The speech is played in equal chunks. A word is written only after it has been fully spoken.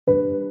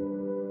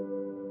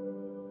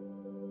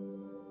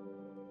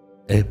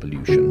Air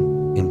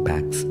pollution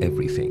impacts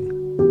everything,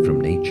 from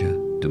nature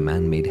to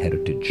man-made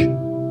heritage.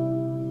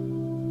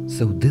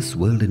 So this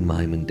World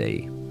Environment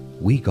Day,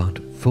 we got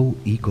 4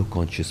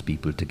 eco-conscious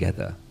people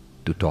together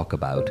to talk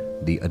about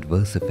the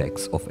adverse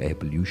effects of air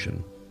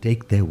pollution,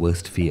 take their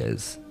worst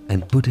fears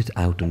and put it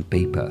out on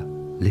paper,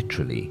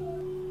 literally.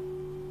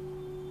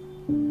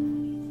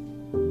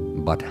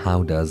 But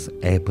how does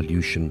air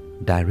pollution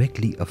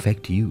directly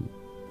affect you?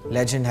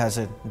 Legend has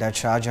it that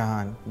Shah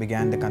Jahan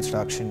began the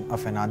construction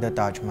of another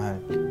Taj Mahal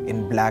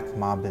in black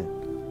marble.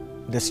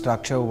 This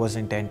structure was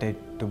intended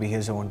to be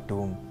his own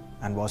tomb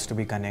and was to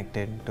be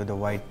connected to the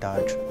White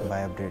Taj by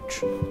a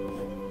bridge.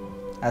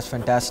 As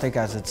fantastic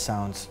as it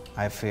sounds,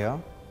 I fear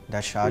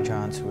that Shah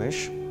Jahan's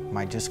wish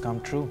might just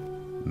come true.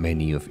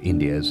 Many of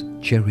India's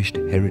cherished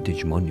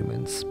heritage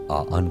monuments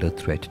are under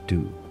threat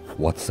too.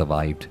 What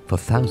survived for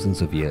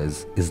thousands of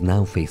years is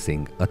now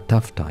facing a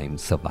tough time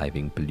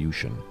surviving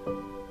pollution.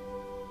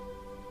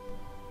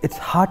 It's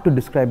hard to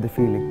describe the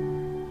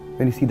feeling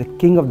when you see the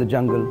king of the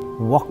jungle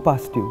walk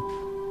past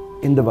you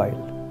in the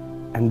wild,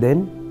 and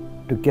then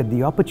to get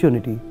the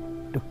opportunity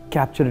to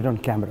capture it on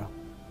camera.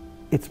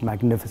 It's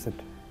magnificent.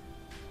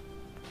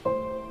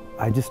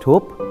 I just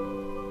hope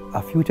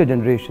our future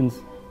generations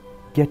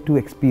get to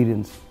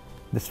experience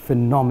this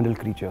phenomenal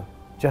creature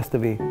just the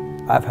way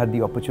I've had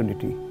the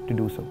opportunity to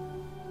do so.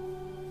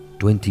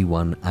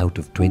 21 out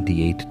of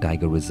 28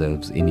 tiger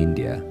reserves in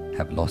India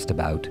have lost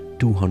about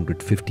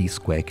 250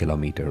 square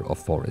kilometers of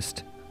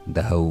forest.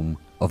 The home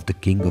of the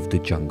king of the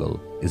jungle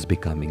is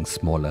becoming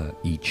smaller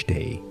each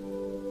day.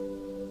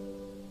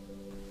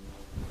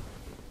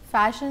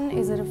 Fashion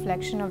is a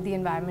reflection of the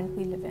environment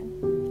we live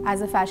in.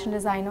 As a fashion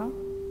designer,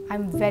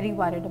 I'm very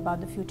worried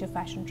about the future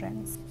fashion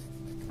trends.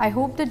 I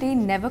hope the day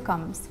never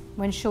comes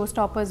when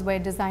showstoppers wear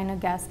designer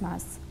gas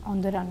masks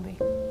on the runway.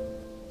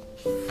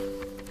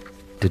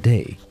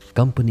 Today,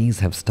 companies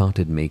have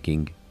started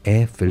making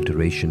air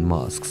filtration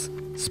masks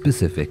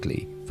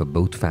specifically for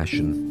both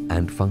fashion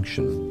and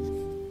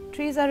function.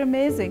 Trees are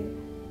amazing.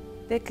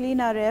 They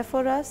clean our air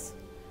for us,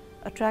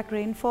 attract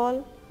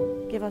rainfall,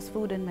 give us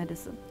food and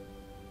medicine.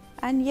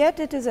 And yet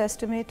it is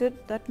estimated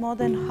that more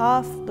than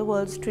half the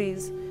world's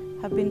trees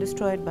have been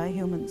destroyed by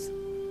humans.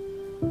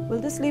 Will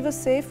this leave a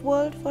safe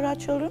world for our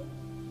children?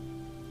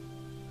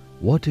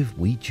 What if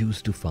we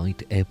choose to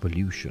fight air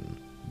pollution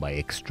by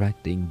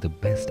extracting the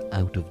best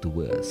out of the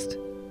worst,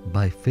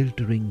 by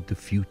filtering the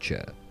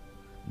future?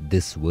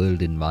 This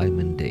World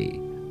Environment Day,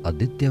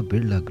 Aditya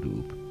Birla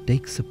Group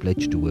takes a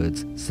pledge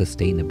towards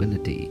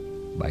sustainability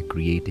by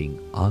creating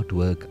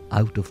artwork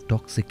out of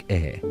toxic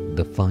air,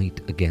 the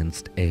fight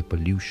against air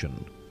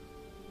pollution.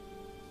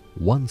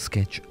 One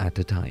sketch at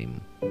a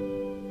time.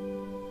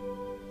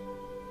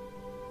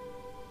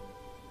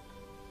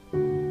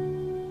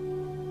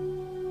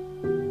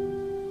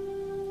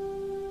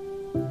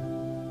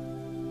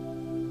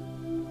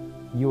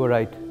 You were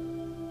right.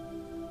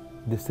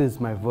 This is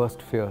my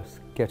worst fear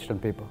sketched on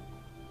paper.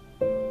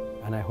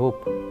 And I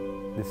hope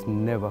this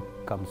never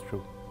comes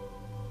true.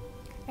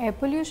 Air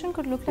pollution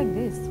could look like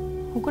this.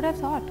 Who could have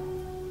thought?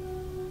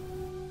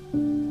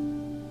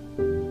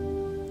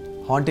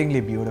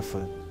 Hauntingly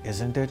beautiful,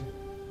 isn't it?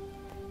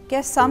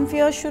 Guess some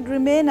fears should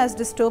remain as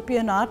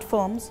dystopian art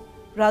forms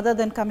rather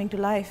than coming to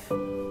life.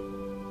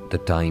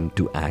 The time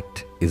to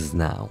act is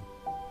now.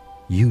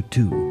 You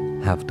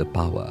too have the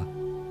power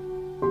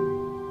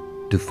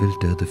to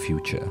filter the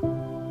future.